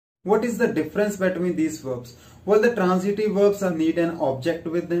What is the difference between these verbs? Well, the transitive verbs need an object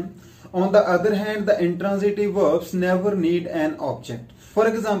with them. On the other hand, the intransitive verbs never need an object. For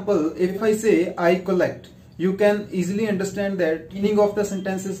example, if I say I collect, you can easily understand that meaning of the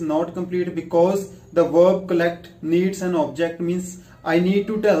sentence is not complete because the verb collect needs an object, means I need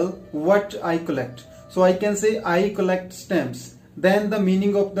to tell what I collect. So I can say I collect stamps. Then the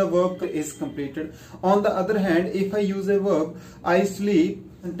meaning of the verb is completed. On the other hand, if I use a verb I sleep,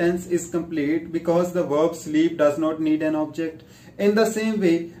 sentence is complete because the verb sleep does not need an object. In the same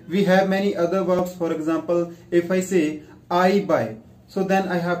way, we have many other verbs. For example, if I say I buy, so then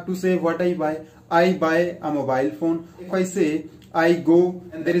I have to say what I buy. I buy a mobile phone. If I say I go,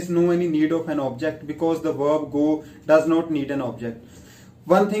 and there is no any need of an object because the verb go does not need an object.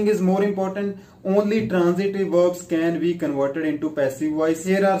 One thing is more important, only transitive verbs can be converted into passive voice.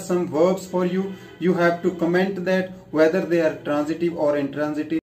 Here are some verbs for you. You have to comment that whether they are transitive or intransitive.